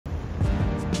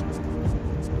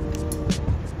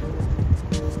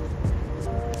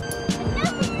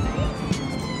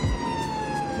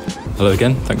Hello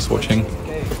again, thanks for watching.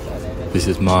 This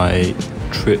is my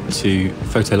trip to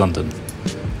Photo London,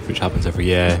 which happens every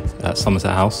year at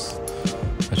Somerset House,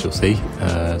 as you'll see.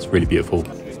 It's a really beautiful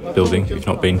building. If you've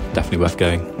not been, definitely worth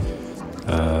going.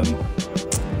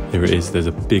 Here it is, there's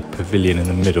a big pavilion in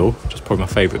the middle, which is probably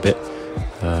my favourite bit,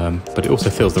 but it also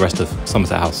fills the rest of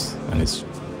Somerset House, and it's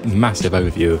a massive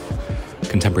overview of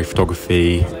contemporary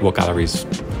photography, what galleries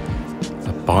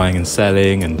are buying and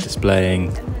selling and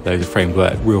displaying, loads of framed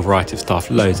work, real variety of stuff,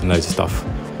 loads and loads of stuff.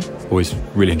 Always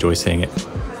really enjoy seeing it.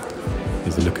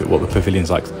 Here's a look at what the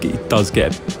pavilion's like. It does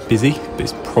get busy, but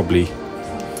it's probably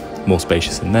more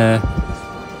spacious in there.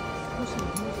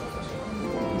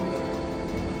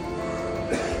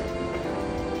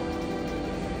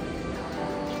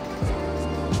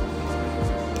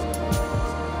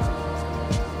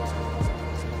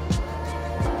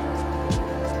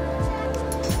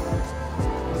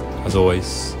 As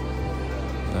always,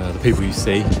 the people you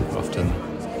see are often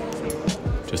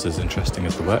just as interesting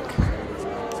as the work.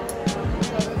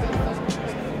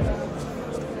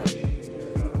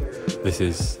 This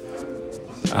is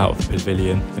out of the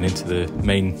pavilion and into the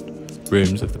main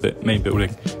rooms of the main building.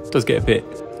 It does get a bit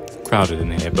crowded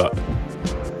in here, but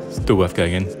still worth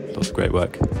going in. Lots of great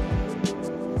work.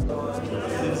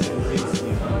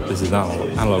 This is our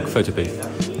analogue photo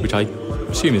booth, which I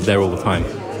assume is there all the time.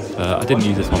 I didn't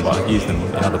use this one, but I've used them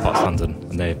in other parts of London,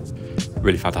 and they're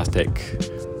really fantastic.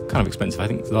 Kind of expensive. I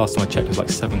think the last time I checked it was like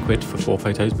 £7 for 4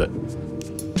 photos, but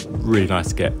really nice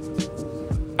to get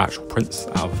actual prints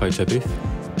out of a photo booth.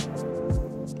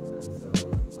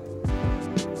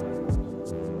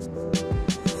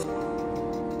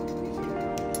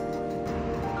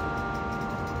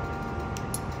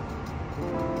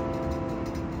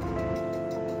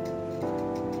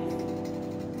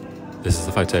 This is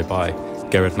a photo by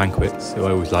Gerard Mankiewicz, who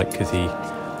I always like because he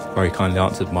very kindly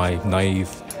answered my naive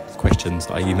questions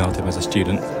that I emailed him as a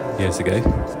student years ago.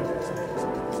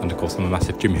 And of course I'm a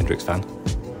massive Jimi Hendrix fan.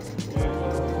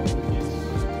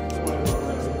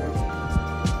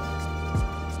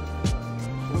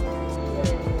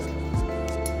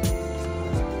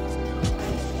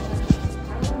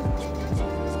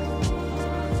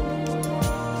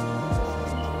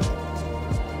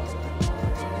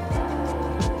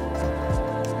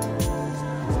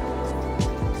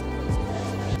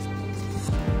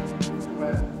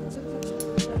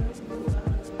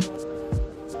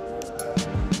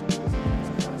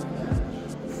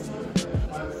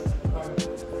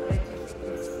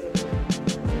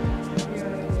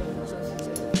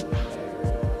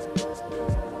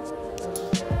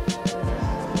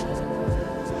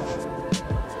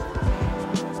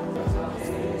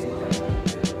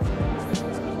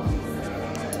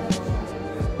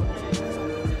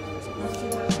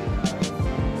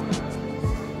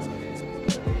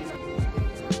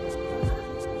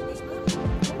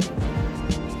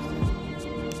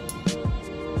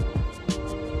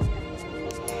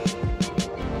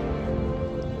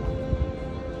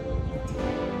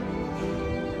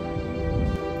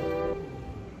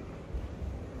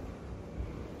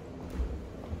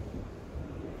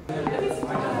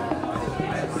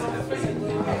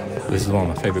 This is one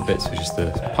of my favourite bits, which is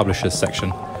the publishers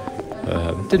section.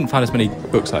 Didn't find as many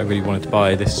books that I really wanted to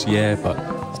buy this year, but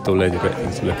still loads of great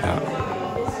things to look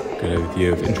at. Good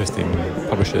overview of interesting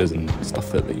publishers and stuff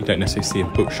that you don't necessarily see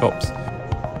in bookshops.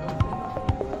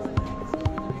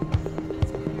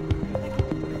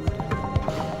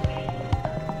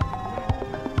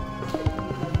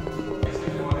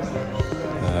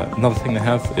 Another thing they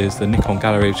have is the Nikon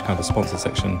gallery, which is kind of a sponsored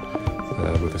section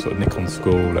with a sort of Nikon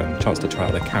school and a chance to try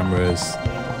out their cameras.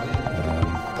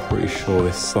 Pretty sure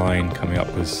this sign coming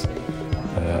up was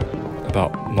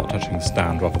about not touching the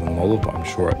stand rather than the model, but I'm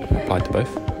sure it applied to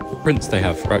both. The prints they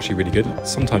have are actually really good.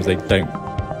 Sometimes they don't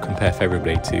compare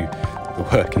favourably to the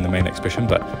work in the main exhibition,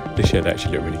 but this year they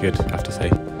actually look really good, I have to say.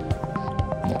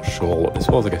 I'm not sure what this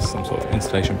was. I guess some sort of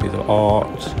installation piece of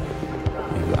art.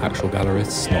 These are actual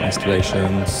gallerists, not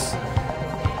installations.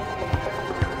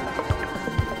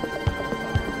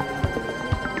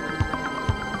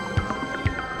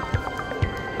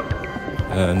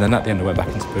 And then at the end I went back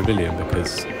into the Pavillion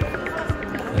because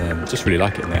just really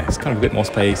like it in there. It's kind of a bit more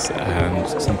space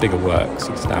and some bigger work, so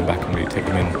you can stand back and really take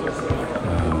them in.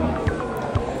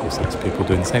 Also there's people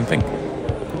doing the same thing.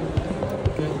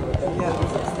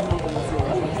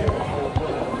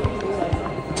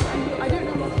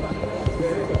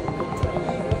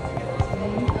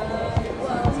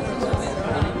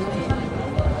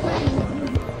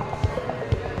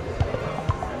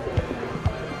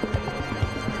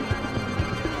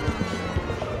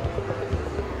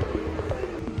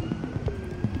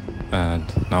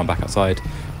 And now I'm back outside.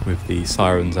 with the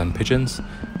sirens and pigeons.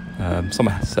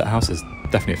 Somerset House is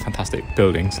definitely a fantastic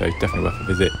building, so definitely worth a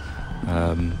visit.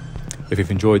 If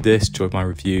you've enjoyed my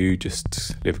review,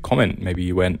 just leave a comment. Maybe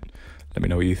you went, let me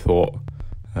know what you thought.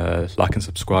 Like and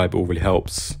subscribe, all really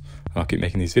helps. And I'll keep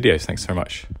making these videos. Thanks so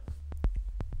much.